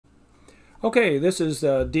Okay, this is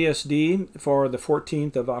DSD for the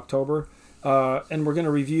 14th of October, and we're going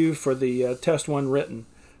to review for the test 1 written,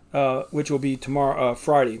 which will be tomorrow,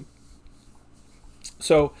 Friday.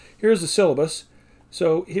 So here's the syllabus.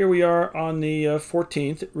 So here we are on the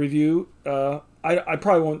 14th review. I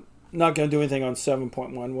probably not going to do anything on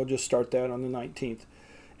 7.1. We'll just start that on the 19th.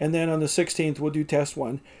 And then on the 16th, we'll do test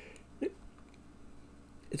 1.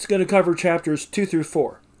 It's going to cover chapters 2 through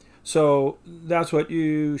 4. So that's what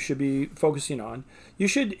you should be focusing on. You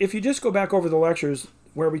should, if you just go back over the lectures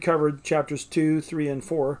where we covered chapters 2, 3, and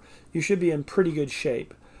 4, you should be in pretty good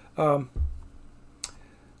shape.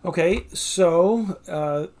 Okay, so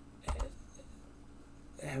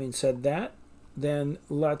having said that, then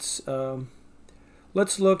let's look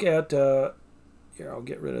at, here, I'll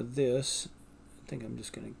get rid of this. I think I'm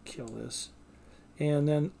just going to kill this. And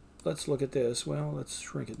then let's look at this. Well, let's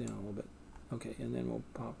shrink it down a little bit. Okay, and then we'll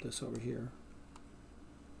pop this over here.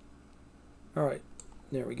 All right,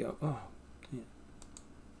 there we go. Oh, yeah.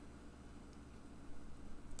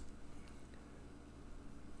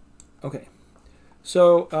 Okay,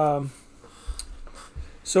 so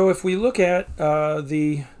so if we look at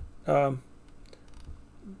the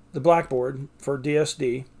Blackboard for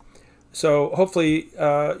DSD, so hopefully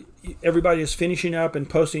everybody is finishing up and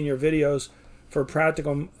posting your videos for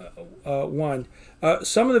practicum 1.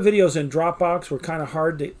 Some of the videos in Dropbox were kind of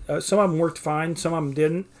hard to, some of them worked fine, some of them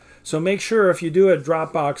didn't. So make sure if you do a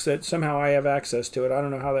Dropbox that somehow I have access to it. I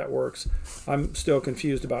don't know how that works. I'm still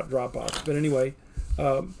confused about Dropbox. But anyway,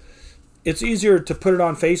 it's easier to put it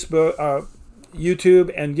on Facebook, YouTube,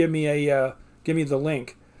 and give me the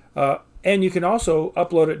link. And you can also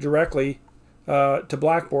upload it directly to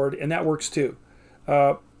Blackboard, and that works too.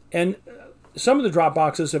 And some of the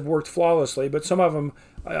Dropboxes have worked flawlessly, but some of them,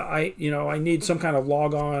 I need some kind of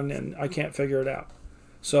log on, and I can't figure it out.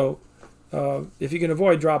 So if you can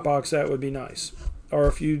avoid Dropbox, that would be nice. Or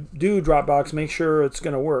if you do Dropbox, make sure it's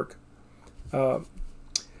going to work.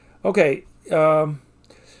 Okay,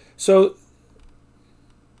 so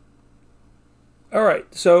all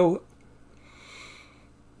right, so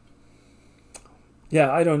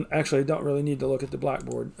yeah, I don't really need to look at the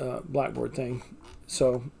Blackboard thing.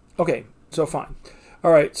 So okay. So fine.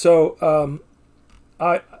 All right. So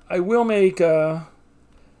I will make. I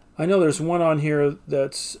know there's one on here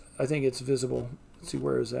that's. I think it's visible. Let's see,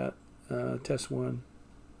 where is that? Test 1.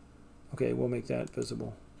 Okay, we'll make that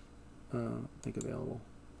visible. Make available.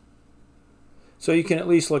 So you can at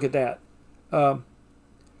least look at that.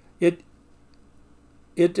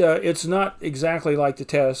 It's not exactly like the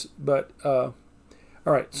test, but all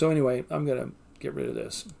right. So anyway, I'm gonna get rid of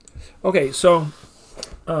this. Okay. So.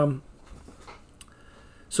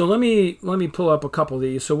 So let me pull up a couple of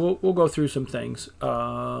these. So we'll go through some things.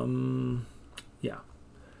 Yeah.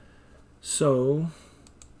 So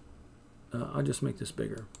I'll just make this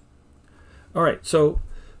bigger. All right. So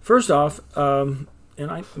first off, and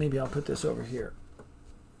maybe I'll put this over here.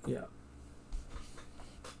 Yeah.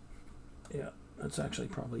 Yeah. That's actually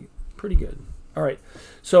probably pretty good. All right.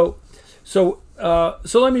 So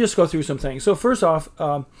let me just go through some things. So first off,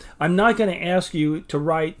 I'm not going to ask you to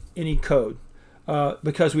write any code.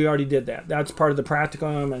 Because we already did that. That's part of the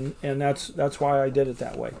practicum, and that's why I did it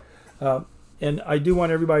that way. And I do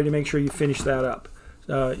want everybody to make sure you finish that up.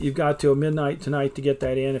 You've got till midnight tonight to get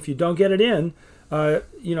that in. If you don't get it in, at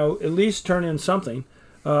least turn in something.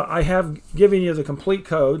 I have given you the complete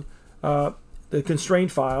code, the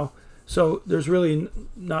constraint file, so there's really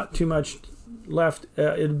not too much left.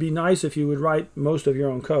 It'd be nice if you would write most of your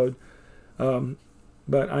own code,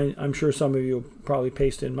 but I'm sure some of you will probably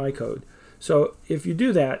paste in my code. So if you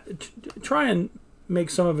do that, try and make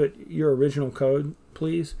some of it your original code,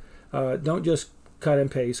 please. Don't just cut and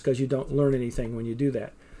paste, because you don't learn anything when you do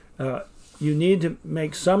that. You need to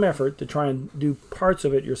make some effort to try and do parts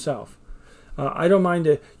of it yourself. I don't mind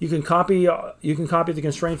you can copy the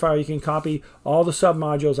constraint file. You can copy all the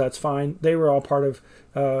submodules. That's fine. They were all part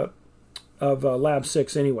of Lab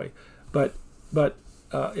 6 anyway. But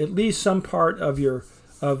at least some part of your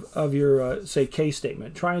say case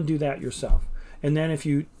statement. Try and do that yourself. And then if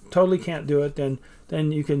you totally can't do it, then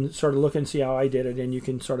you can sort of look and see how I did it, and you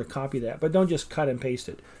can sort of copy that. But don't just cut and paste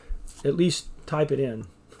it. At least type it in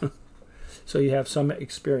so you have some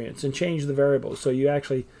experience, and change the variables so you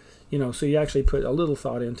actually put a little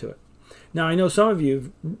thought into it. Now I know some of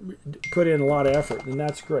you put in a lot of effort, and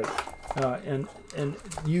that's great. And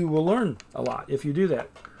you will learn a lot if you do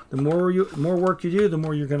that. The more work you do, the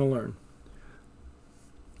more you're going to learn.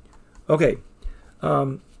 Okay,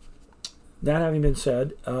 that having been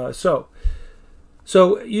said, so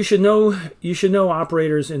you should know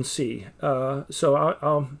operators in C. So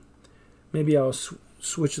I'll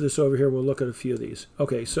switch this over here. We'll look at a few of these.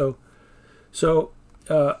 Okay, so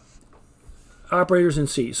operators in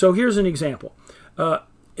C. So here's an example.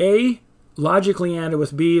 A logically ANDed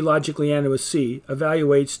with B, logically ANDed with C,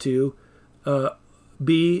 evaluates to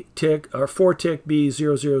B tick or 4 tick B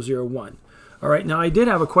 0001. All right. Now I did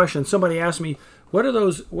have a question. Somebody asked me, what are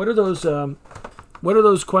those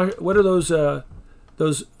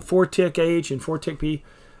 4 tick H and 4 tick B?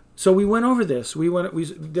 So we went over this. We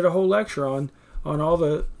did a whole lecture on all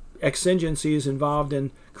the exigencies involved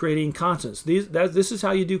in creating constants. This is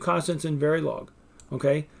how you do constants in Verilog.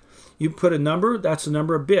 Okay, you put a number. That's the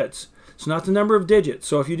number of bits. It's not the number of digits.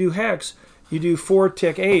 So if you do hex, you do 4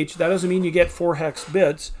 tick H. That doesn't mean you get 4 hex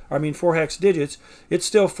bits. 4 hex digits. It's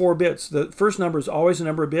still 4 bits. The first number is always the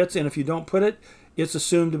number of bits, and if you don't put it, it's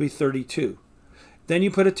assumed to be 32. Then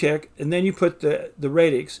you put a tick, and then you put the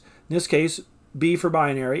radix. In this case, B for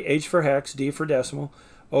binary, H for hex, D for decimal,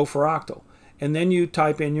 O for octal. And then you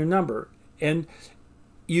type in your number. And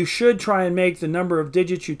you should try and make the number of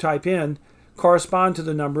digits you type in correspond to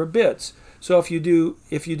the number of bits. So if you do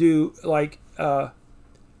like 8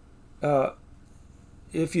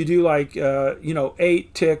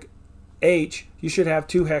 tick H, you should have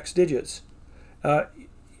 2 hex digits.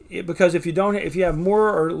 Because if you have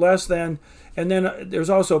more or less than, and then there's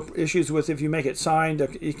also issues with if you make it signed,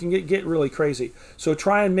 it can get really crazy. So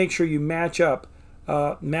try and make sure you match up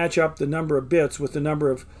the number of bits with the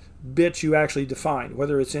number of bits you actually define,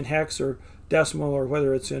 whether it's in hex or decimal or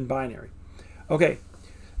whether it's in binary. Okay,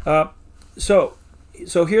 so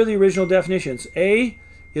here are the original definitions. A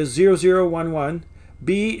is 0011,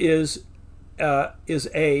 B is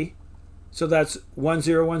A, so that's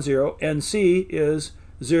 1010, and C is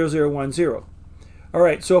 0010. All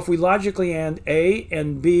right, so if we logically AND A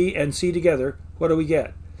and B and C together, what do we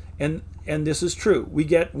get? And this is true. We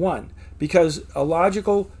get 1 because a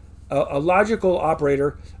logical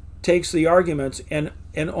operator takes the arguments and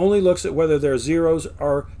only looks at whether they're zeros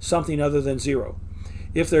or something other than 0.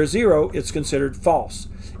 If they're 0, it's considered false.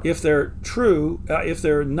 If they're true, if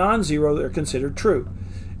they're non-zero, they're considered true.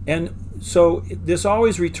 And so this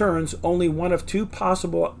always returns only one of 2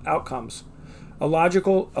 possible outcomes. A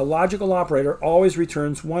logical operator always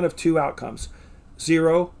returns one of 2 outcomes,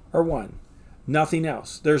 0 or 1, nothing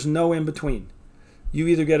else. There's no in between. You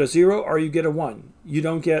either get a 0 or you get a 1. You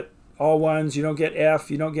don't get all ones, you don't get F,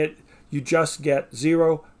 you just get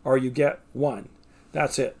 0 or you get 1.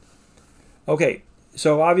 That's it. Okay,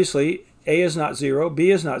 so obviously A is not 0, B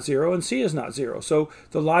is not 0, and C is not 0. So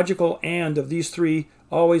the logical AND of these 3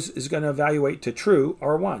 always is going to evaluate to true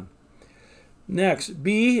or 1. Next,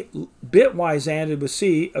 B bitwise ANDed with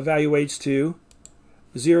C evaluates to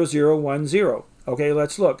 0010. Okay,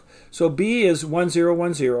 let's look. So B is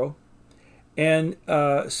 1010 and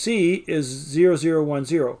C is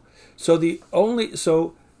 0010. So the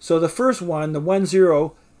first one, the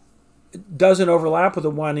 10, doesn't overlap with the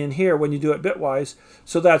 1 in here when you do it bitwise.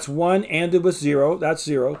 So that's 1 ANDed with 0, that's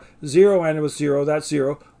 0. 0 ANDed with 0, that's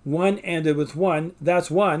 0. 1 ANDed with 1, that's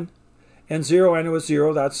 1. And 0 ANDed with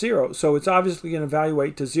 0, that's 0. So it's obviously going to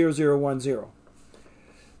evaluate to 0010.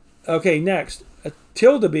 Okay, next. A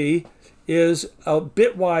tilde B is a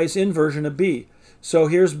bitwise inversion of B. So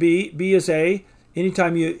here's B. B is A.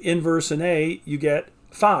 Anytime you inverse an A, you get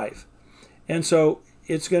 5. And so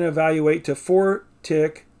it's going to evaluate to 4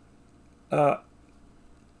 tick X5.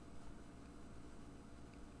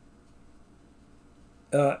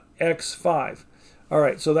 All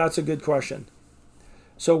right, so that's a good question.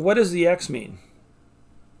 So what does the X mean?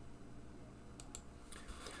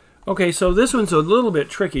 Okay, so this one's a little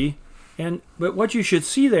bit tricky, but what you should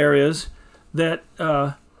see there is that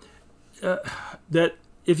that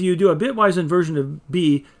if you do a bitwise inversion of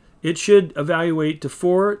B, it should evaluate to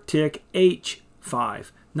 4 tick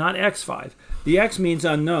H5, not X5. The X means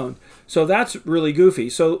unknown, so that's really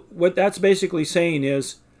goofy. So what that's basically saying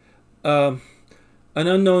is an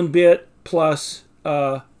unknown bit plus.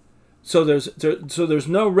 So there's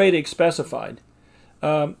no radix specified.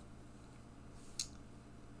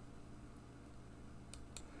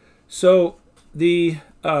 So the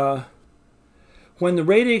when the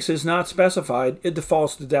radix is not specified, it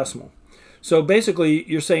defaults to decimal. So basically,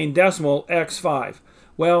 you're saying decimal X5.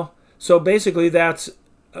 Well, so basically that's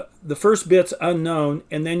the first bit's unknown,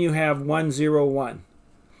 and then you have 101.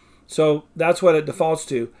 So that's what it defaults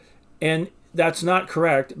to, and that's not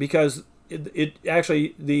correct because it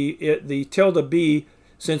actually the tilde B,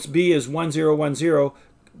 since B is 1010,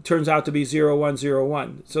 turns out to be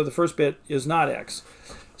 0101. So the first bit is not X.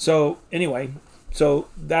 So anyway, so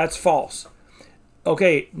that's false.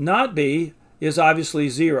 Okay, not B is obviously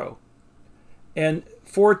 0. And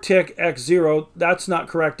 4 tick X0, that's not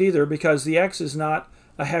correct either because the X is not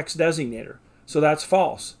a hex designator. So that's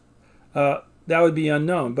false. That would be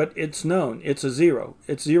unknown, but it's known. It's a 0.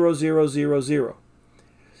 It's 0, 0, 0, 0.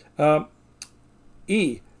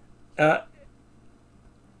 E.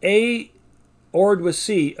 A ORed with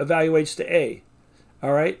C evaluates to A.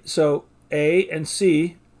 All right, so A and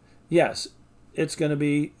C, yes, it's going to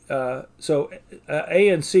be, A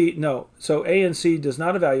and C, no. So A and C does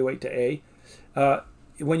not evaluate to A.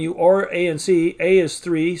 When you OR A and C, A is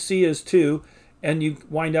 3, C is 2, and you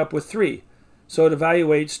wind up with 3. So it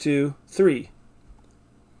evaluates to 3.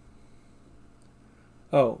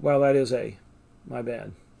 Oh, well, that is A. My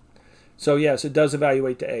bad. So yes, it does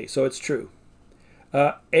evaluate to A, so it's true.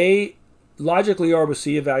 A logically OR with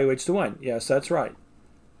C evaluates to 1. Yes, that's right.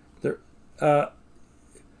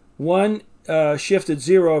 1 shifted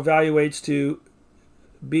 0 evaluates to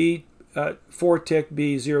B, 4 tick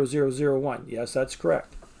B 0, 0, 0, 1. Yes, that's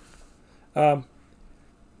correct.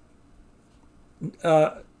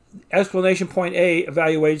 Exclamation point A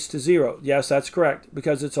evaluates to 0. Yes, that's correct,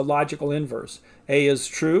 because it's a logical inverse. A is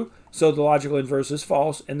true, so the logical inverse is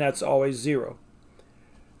false, and that's always 0.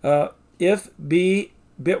 If B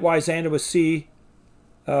bitwise ANDed with C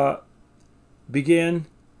begin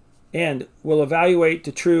end will evaluate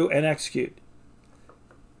to true and execute.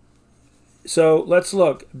 So let's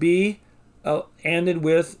look. B ANDed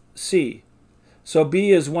with C. So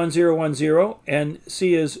B is 1, 0, 1, 0, and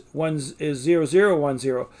C is 0, 0, 1,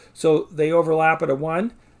 0. So they overlap at a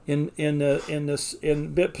 1 in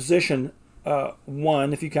bit position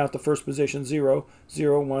 1, if you count the first position, 0,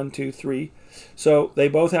 0, 1, 2, 3. So they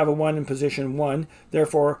both have a 1 in position 1.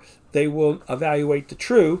 Therefore, they will evaluate to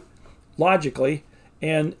true logically,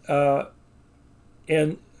 and so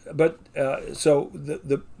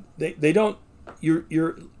they don't.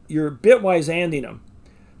 You're bitwise ANDing them,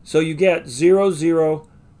 so you get 0, 0,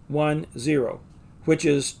 1, 0, which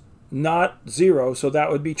is not 0, so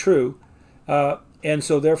that would be true, and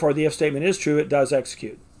so therefore the if statement is true. It does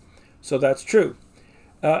execute, so that's true.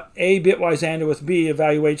 A bitwise ANDed with B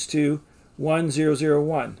evaluates to 1, 0, 0,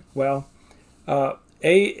 1. Well, A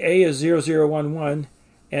is 0, 0, 1, 1,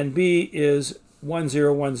 and B is 1,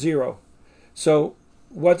 0, 1, 0. So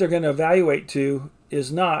what they're going to evaluate to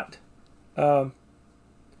is not 1,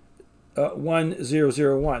 0,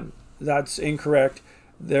 0, 1. That's incorrect.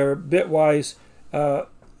 Their bitwise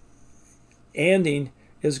ANDing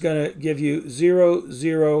is going to give you 0,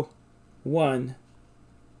 0, 1,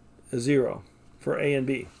 0 for A and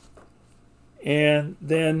B. And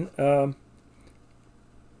then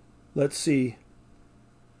let's see.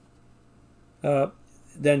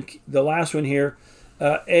 Then the last one here,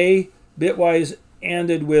 A bitwise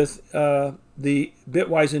ANDed with the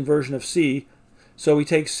bitwise inversion of C. So we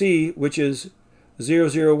take C, which is 0,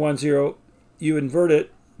 0, 1, 0. You invert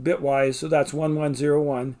it bitwise, so that's 1, 1, 0,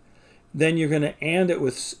 1. Then you're going to AND it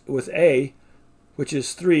with A, which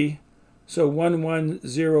is 3. So 1, 1,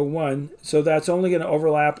 0, 1. So that's only going to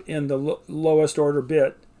overlap in the lowest order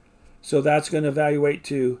bit. So that's going to evaluate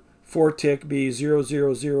to 4 tick B 0,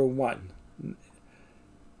 0, 0, 1.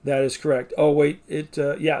 That is correct. Oh, wait.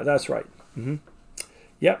 Yeah, that's right.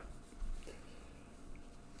 Yep.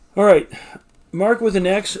 All right. Mark with an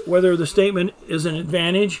X whether the statement is an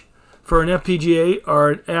advantage for an FPGA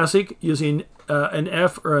or an ASIC using an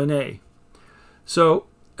F or an A. So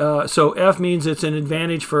F means it's an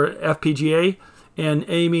advantage for FPGA, and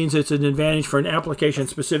A means it's an advantage for an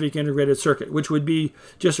application-specific integrated circuit, which would be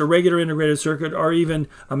just a regular integrated circuit or even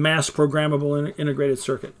a mass programmable integrated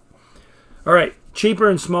circuit. All right, cheaper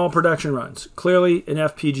and small production runs. Clearly an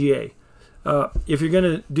FPGA. If you're going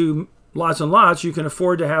to do lots and lots, you can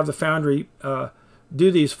afford to have the foundry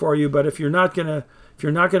do these for you. But if you're not going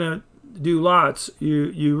to do lots,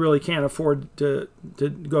 you really can't afford to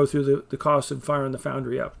go through the cost of firing the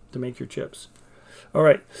foundry up to make your chips. All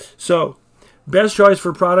right, so best choice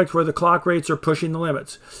for products where the clock rates are pushing the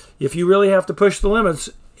limits. If you really have to push the limits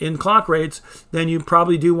in clock rates, then you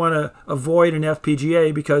probably do want to avoid an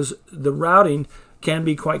FPGA because the routing can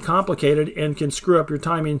be quite complicated and can screw up your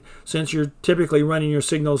timing, since you're typically running your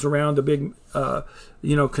signals around a big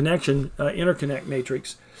interconnect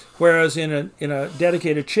matrix. Whereas in a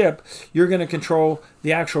dedicated chip, you're going to control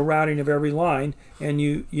the actual routing of every line, and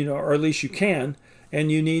or at least you can,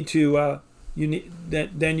 and you need to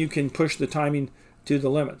then you can push the timing to the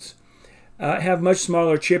limits. Have much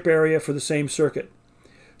smaller chip area for the same circuit.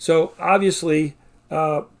 So obviously,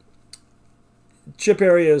 chip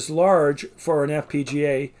area is large for an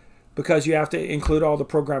FPGA because you have to include all the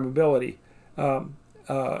programmability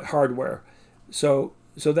hardware. So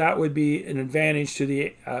that would be an advantage to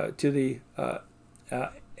the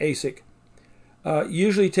ASIC.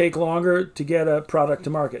 usually take longer to get a product to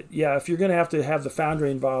market. Yeah, if you're going to have the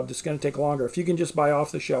foundry involved, it's going to take longer. If you can just buy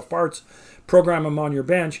off-the-shelf parts, program them on your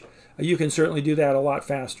bench, you can certainly do that a lot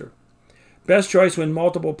faster. Best choice when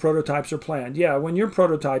multiple prototypes are planned. Yeah, when you're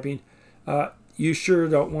prototyping, you sure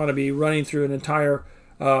don't want to be running through an entire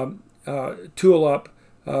tool up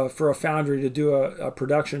for a foundry to do a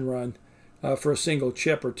production run for a single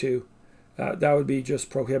chip or two. That would be just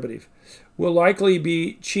prohibitive. Will likely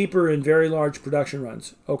be cheaper in very large production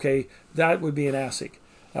runs. Okay, that would be an ASIC.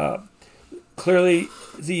 Clearly,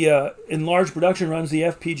 in large production runs, the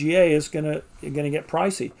FPGA is going to get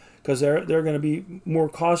pricey because they're going to be more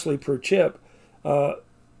costly per chip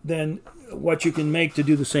than what you can make to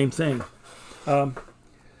do the same thing.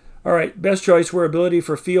 All right, best choice where ability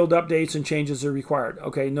for field updates and changes are required.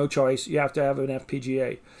 Okay, no choice. You have to have an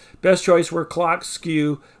FPGA. Best choice where clock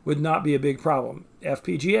skew would not be a big problem.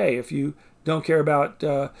 FPGA, if you don't care about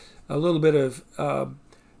a little bit of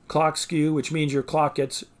clock skew, which means your clock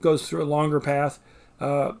goes through a longer path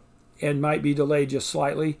and might be delayed just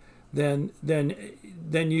slightly, then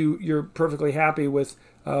you're perfectly happy with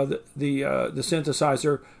the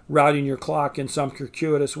synthesizer routing your clock in some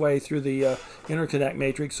circuitous way through the interconnect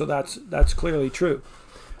matrix. So that's clearly true.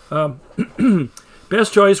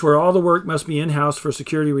 Best choice where all the work must be in-house for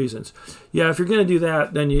security reasons. Yeah, if you're going to do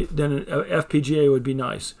that, then an FPGA would be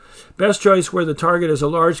nice. Best choice where the target is a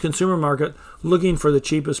large consumer market looking for the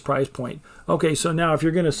cheapest price point. Okay, so now if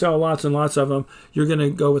you're going to sell lots and lots of them, you're going to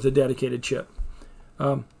go with a dedicated chip.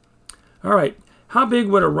 All right, how big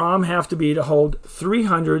would a ROM have to be to hold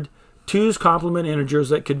 300 2's complement integers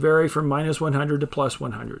that could vary from -100 to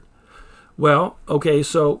 +100? Well, okay,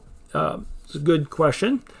 so it's a good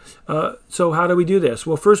question. So how do we do this?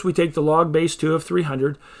 Well, first we take the log base 2 of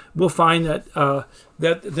 300. We'll find that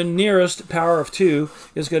that the nearest power of 2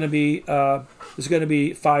 is going to be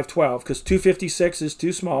 512 because 256 is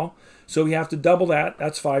too small. So we have to double that.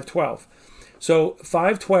 That's 512. So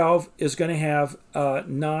 512 is going to have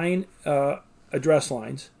 9 address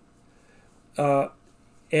lines, and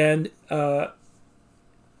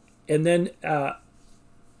then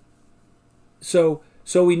so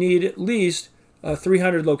we need at least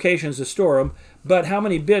 300 locations to store them. But how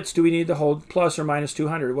many bits do we need to hold plus or minus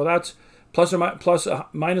 200? Well, that's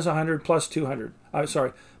minus 100 plus 200.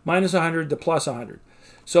 Minus 100 to plus 100.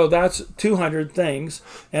 So that's 200 things,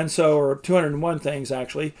 or 201 things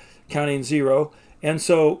actually, counting 0. And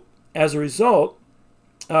so as a result,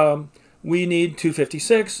 we need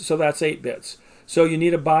 256. So that's 8 bits. So you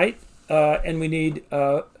need a byte, and we need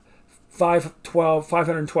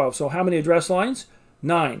 512. So how many address lines?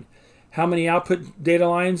 9. How many output data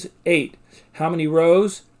lines? 8. How many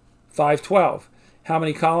rows? 512. How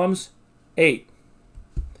many columns? 8.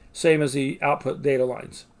 Same as the output data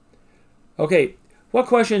lines. Okay, what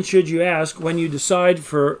questions should you ask when you decide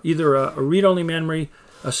for either a read-only memory,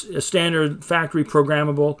 a standard factory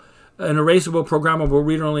programmable, an erasable programmable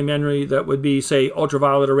read-only memory that would be, say,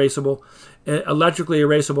 ultraviolet erasable, electrically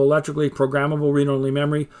erasable, electrically programmable read-only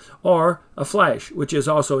memory, or a flash, which is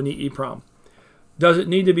also an EEPROM? Does it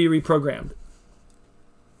need to be reprogrammed?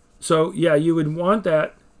 So yeah, you would want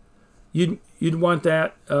that. You'd want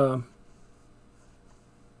that.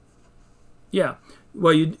 Yeah.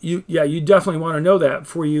 Well, you definitely want to know that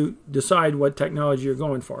before you decide what technology you're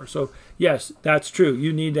going for. So yes, that's true.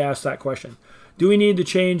 You need to ask that question. Do we need to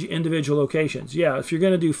change individual locations? Yeah, if you're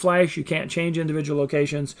going to do flash, you can't change individual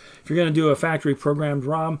locations. If you're going to do a factory programmed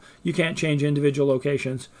ROM, you can't change individual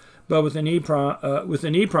locations. But with an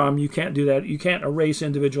EEPROM, you can't do that. You can't erase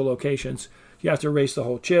individual locations. You have to erase the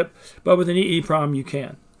whole chip. But with an EEPROM, you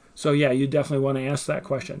can. So yeah, you definitely want to ask that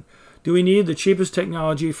question. Do we need the cheapest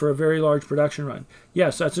technology for a very large production run?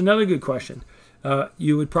 Yes, that's another good question.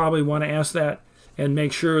 You would probably want to ask that and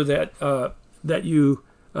make sure that that you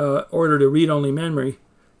ordered a read-only memory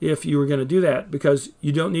if you were going to do that, because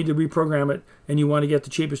you don't need to reprogram it and you want to get the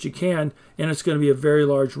cheapest you can, and it's going to be a very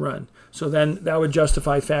large run. So then that would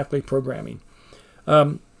justify factory programming.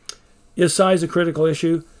 Is size a critical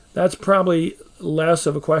issue? That's probably less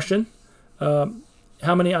of a question. How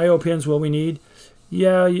many I/O pins will we need?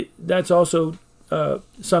 Yeah, that's also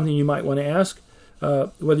something you might want to ask,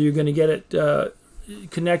 whether you're going to get it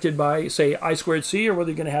connected by, say, I2C, or whether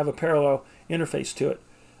you're going to have a parallel interface to it.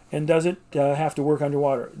 And does it have to work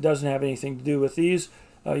underwater? It doesn't have anything to do with these.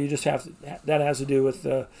 You just have to, that has to do with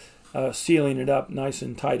sealing it up nice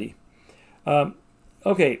and tidy.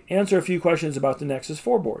 Okay, answer a few questions about the Nexus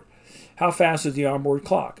 4 board. How fast is the onboard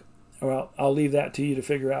clock? Well, I'll leave that to you to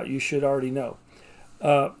figure out. You should already know.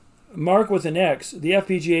 Mark with an X, the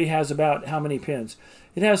FPGA has about how many pins?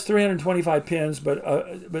 It has 325 pins, but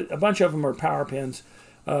a bunch of them are power pins.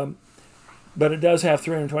 but it does have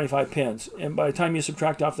 325 pins. And by the time you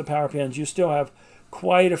subtract off the power pins, you still have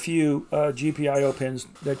quite a few GPIO pins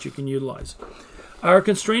that you can utilize. Our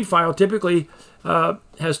constraint file typically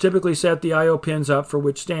has set the I/O pins up for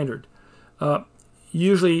which standard.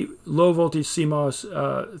 Usually low voltage CMOS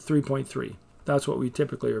 3.3. That's what we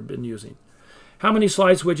typically have been using. How many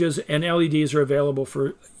slide switches and LEDs are available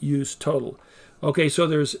for use total? Okay, so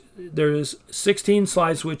there's 16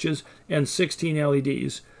 slide switches and 16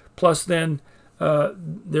 LEDs. Plus then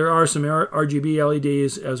there are some RGB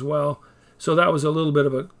LEDs as well. So that was a little bit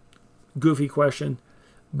of a goofy question,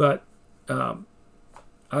 but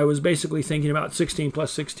I was basically thinking about 16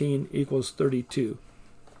 plus 16 equals 32.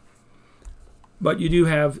 But you do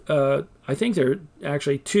have, I think there are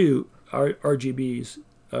actually 2 RGBs,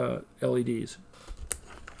 LEDs,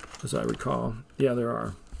 as I recall. Yeah, there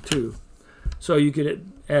are 2. So you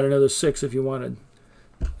could add another 6 if you wanted.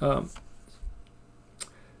 All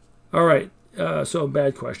right, so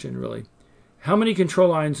bad question, really. How many control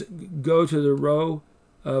lines go to the row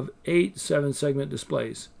of 8 7-segment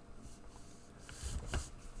displays?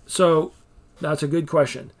 So that's a good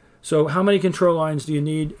question. So how many control lines do you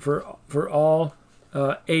need for all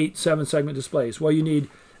 8 7-segment displays? Well, you need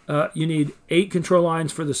 8 control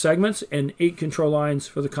lines for the segments and 8 control lines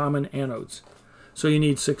for the common anodes. So you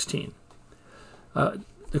need 16.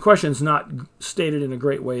 The question is not stated in a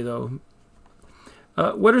great way, though.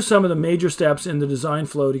 What are some of the major steps in the design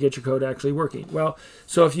flow to get your code actually working? Well,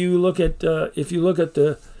 so if you look at the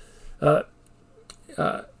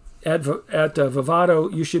at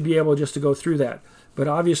Vivado, you should be able just to go through that. But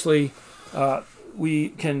obviously, we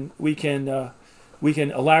can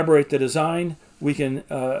elaborate the design. We can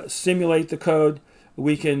simulate the code.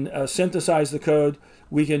 We can synthesize the code.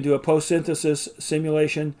 We can do a post-synthesis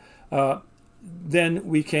simulation. Then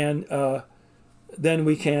we can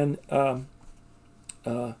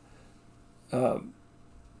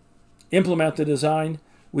implement the design.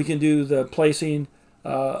 We can do the placing,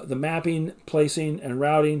 the mapping, placing, and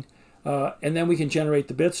routing, and then we can generate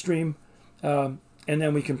the bit stream, and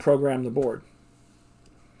then we can program the board.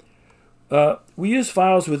 We use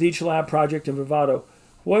files with each lab project in Vivado.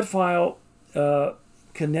 What file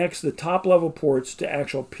connects the top-level ports to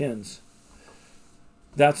actual pins?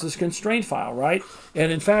 That's this constraint file, right?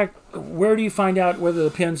 And in fact, where do you find out whether the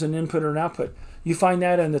pin's an input or an output? You find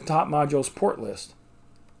that in the top module's port list.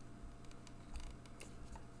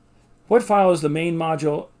 What file is the main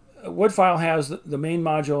module? What file has the main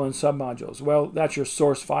module and submodules? Well, that's your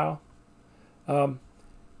source file.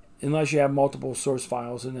 Unless you have multiple source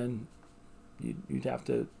files, and then you'd have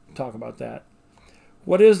to talk about that.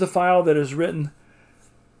 What is the file that is written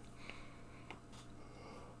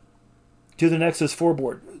to the Nexus 4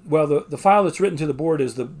 board? Well, the file that's written to the board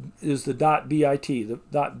is the .bit, the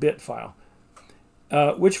 .bit file.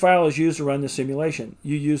 Which file is used to run the simulation?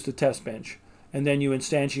 You use the test bench, and then you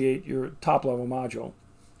instantiate your top-level module.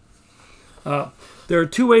 There are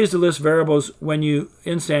 2 ways to list variables when you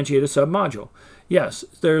instantiate a submodule. Yes,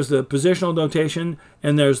 there's the positional notation,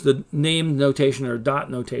 and there's the name notation or dot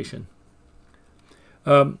notation.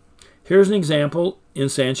 Here's an example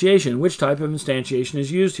instantiation. Which type of instantiation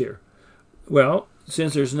is used here? Well,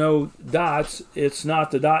 since there's no dots, it's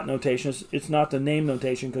not the dot notation, it's not the name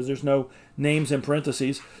notation because there's no names in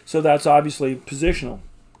parentheses, so that's obviously positional.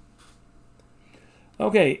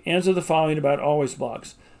 Okay, answer the following about always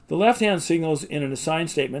blocks. The left-hand signals in an assign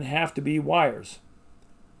statement have to be wires.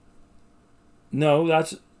 No,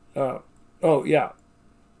 that's, oh, yeah.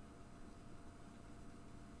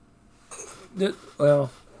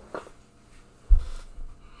 Well,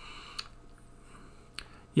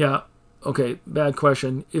 yeah. Okay, bad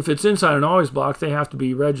question. If it's inside an always block, they have to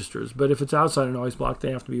be registers. But if it's outside an always block,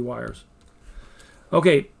 they have to be wires.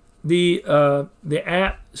 Okay, the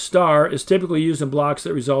at star is typically used in blocks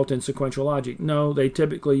that result in sequential logic. No, they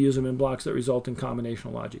typically use them in blocks that result in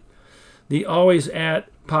combinational logic. The always at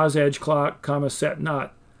pos edge clock, comma, set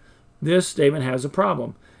not. This statement has a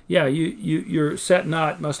problem. Yeah, your set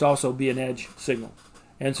not must also be an edge signal.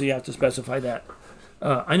 And so you have to specify that.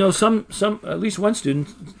 I know at least one student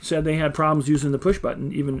said they had problems using the push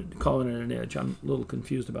button, even calling it an edge. I'm a little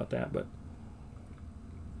confused about that, but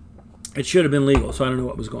it should have been legal, so I don't know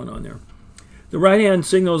what was going on there. The right-hand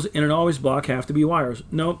signals in an always block have to be wires.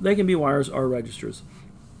 No, they can be wires or registers.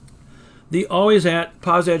 The always at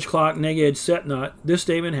pos edge clock, neg edge set not, this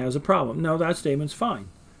statement has a problem. No, that statement's fine.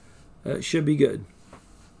 It should be good.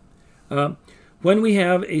 When we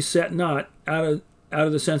have a set not out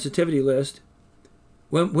of the sensitivity list,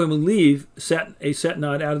 when we leave a set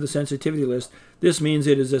not out of the sensitivity list, this means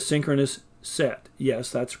it is a synchronous set. Yes,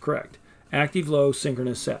 that's correct. Active low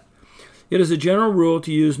synchronous set. It is a general rule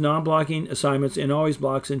to use non-blocking assignments in always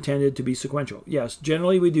blocks intended to be sequential. Yes,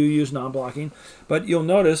 generally we do use non-blocking, but you'll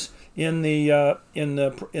notice in the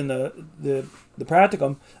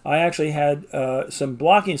practicum, I actually had some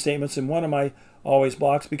blocking statements in one of my always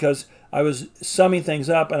blocks because I was summing things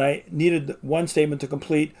up and I needed one statement to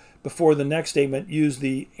complete before the next statement used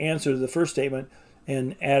the answer to the first statement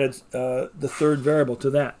and added the third variable to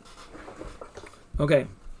that. Okay.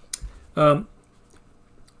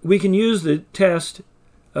 We can use the test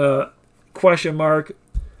question mark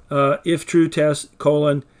if true test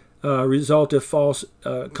colon result if false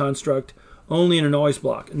construct only in an always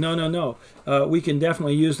block. No. We can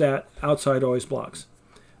definitely use that outside always blocks.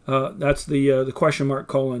 That's the question mark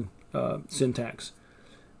colon syntax,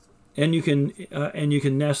 and you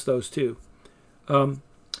can nest those too.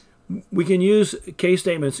 We can use case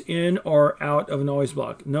statements in or out of an always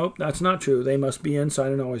block. Nope, that's not true. They must be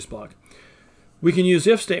inside an always block. We can use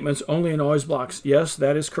if statements only in always blocks. Yes,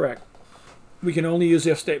 that is correct. We can only use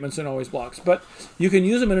if statements in always blocks, but you can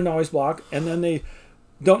use them in an always block, and then they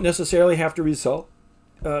don't necessarily have to result,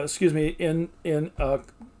 in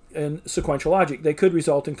sequential logic. They could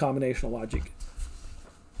result in combinational logic.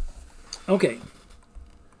 Okay.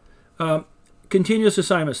 Continuous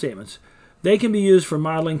assignment statements. They can be used for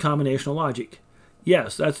modeling combinational logic.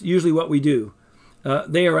 Yes, that's usually what we do.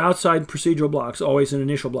 They are outside procedural blocks, always in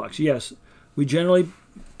initial blocks. Yes, we generally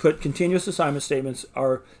put continuous assignment statements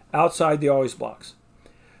are outside the always blocks.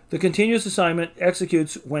 The continuous assignment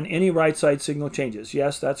executes when any right side signal changes.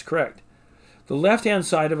 Yes, that's correct. The left-hand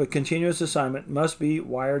side of a continuous assignment must be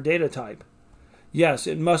wire data type. Yes,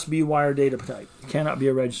 it must be wire data type. It cannot be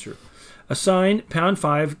a register. Assign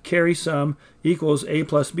 #5 carry sum equals a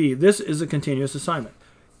plus b. This is a continuous assignment.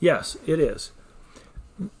 Yes, it is.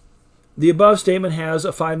 The above statement has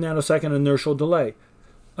a 5 nanosecond inertial delay.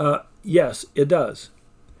 Yes, it does.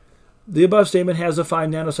 The above statement has a 5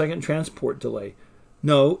 nanosecond transport delay.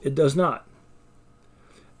 No, it does not.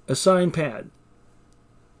 Assign pad.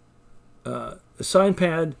 Assign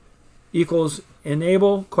pad equals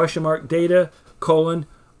enable question mark data colon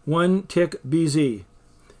 1 tick BZ.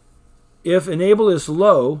 If enable is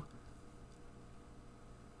low,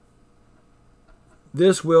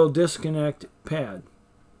 this will disconnect pad.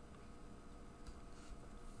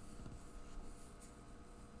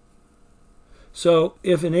 So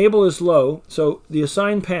if enable is low, so the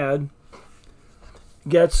assigned pad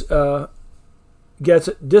gets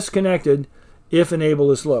disconnected if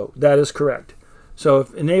enable is low. That is correct. So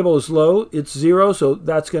if enable is low, it's 0. So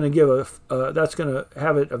that's going to give that's going to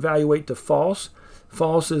have it evaluate to false.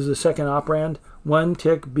 False is the second operand. 1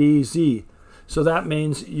 tick BZ. So that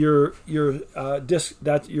means you're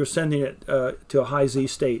sending it to a high Z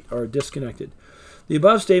state or disconnected. The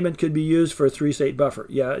above statement could be used for a 3-state buffer.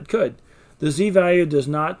 Yeah, it could. The Z value does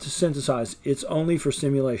not synthesize. It's only for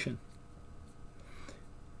simulation.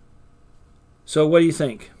 So what do you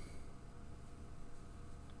think?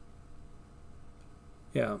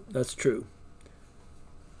 Yeah, that's true.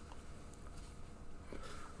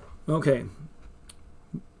 Okay.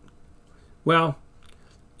 Well,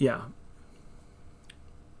 yeah.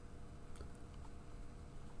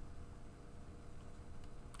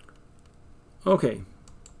 Okay.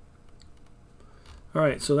 All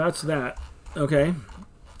right, so that's that. Okay.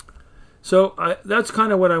 So that's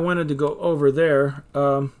kind of what I wanted to go over there.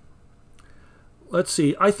 Let's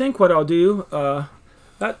see. I think what I'll do,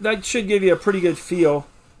 that should give you a pretty good feel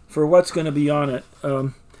for what's going to be on it.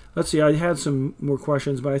 Let's see. I had some more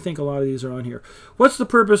questions, but I think a lot of these are on here. What's the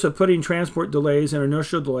purpose of putting transport delays and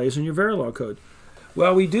inertial delays in your Verilog code?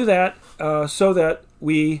 Well, we do that so that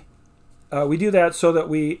we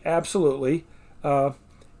absolutely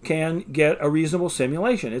can get a reasonable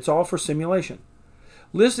simulation. It's all for simulation.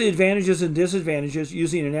 List the advantages and disadvantages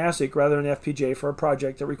using an ASIC rather than FPGA for a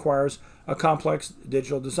project that requires a complex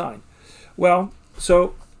digital design. Well,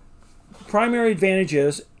 so primary advantage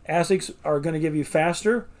is ASICs are going to give you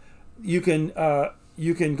faster. You can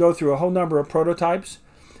go through a whole number of prototypes.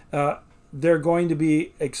 They're going to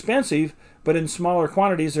be expensive, but in smaller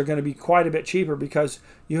quantities they're going to be quite a bit cheaper because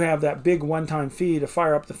you have that big one-time fee to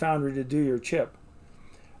fire up the foundry to do your chip.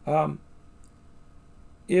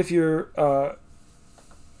 If you're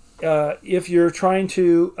trying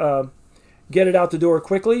to get it out the door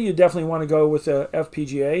quickly, you definitely want to go with a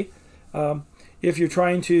FPGA. If you're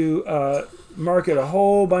trying to market a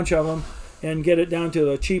whole bunch of them and get it down to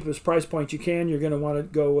the cheapest price point you can, you're going to want to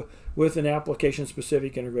go with an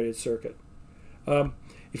application-specific integrated circuit.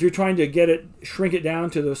 If you're trying to shrink it down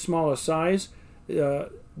to the smallest size,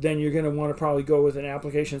 then you're going to want to probably go with an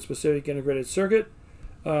application-specific integrated circuit.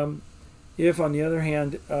 If, on the other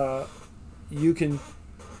hand, you can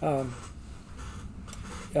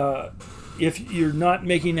if you're not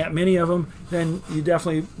making that many of them, then you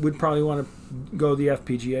definitely would probably want to go the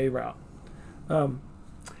FPGA route.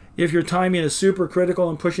 If your timing is super critical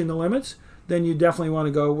and pushing the limits, then you definitely want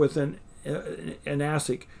to go with an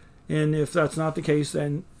ASIC. And if that's not the case,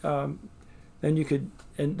 then you could,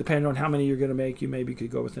 and depending on how many you're going to make, you maybe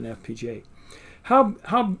could go with an FPGA.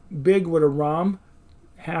 How big would a ROM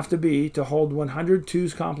have to be to hold 100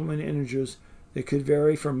 2's complement integers that could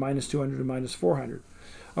vary from -200 to -400?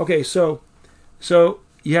 Okay, so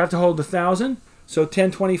you have to hold 1,000. So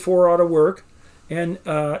 1024 ought to work, and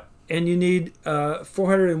you need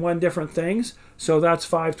 401 different things. So that's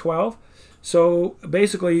 512. So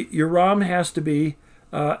basically, your ROM has to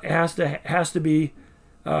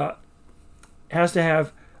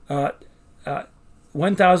have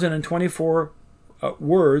 1,024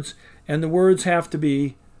 words, and the words have to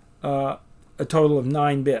be a total of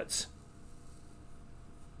 9 bits.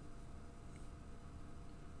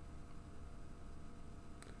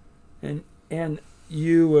 And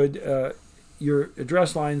you would your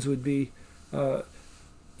address lines would be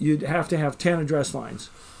you'd have to have 10 address lines,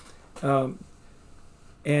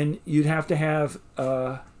 and you'd have to have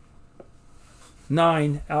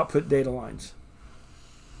 9 output data lines.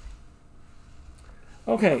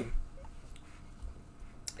 Okay.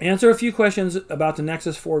 Answer a few questions about the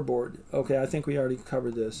Nexus 4 board. Okay, I think we already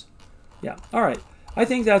covered this. Yeah. All right. I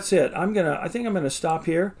think that's it. I think I'm gonna stop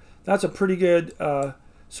here. That's a pretty good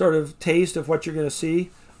sort of taste of what you're going to see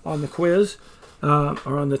on the quiz,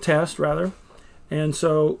 or on the test rather. And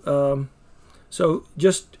so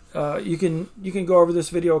just you can go over this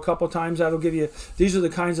video a couple times. That'll give you, these are the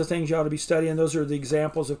kinds of things you ought to be studying. Those are the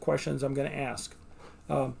examples of questions I'm going to ask.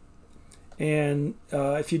 And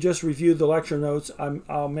if you just review the lecture notes,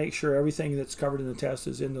 I'll make sure everything that's covered in the test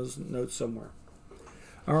is in those notes somewhere.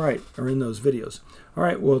 All right, or in those videos. All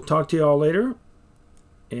right, we'll talk to you all later,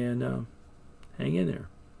 and hang in there.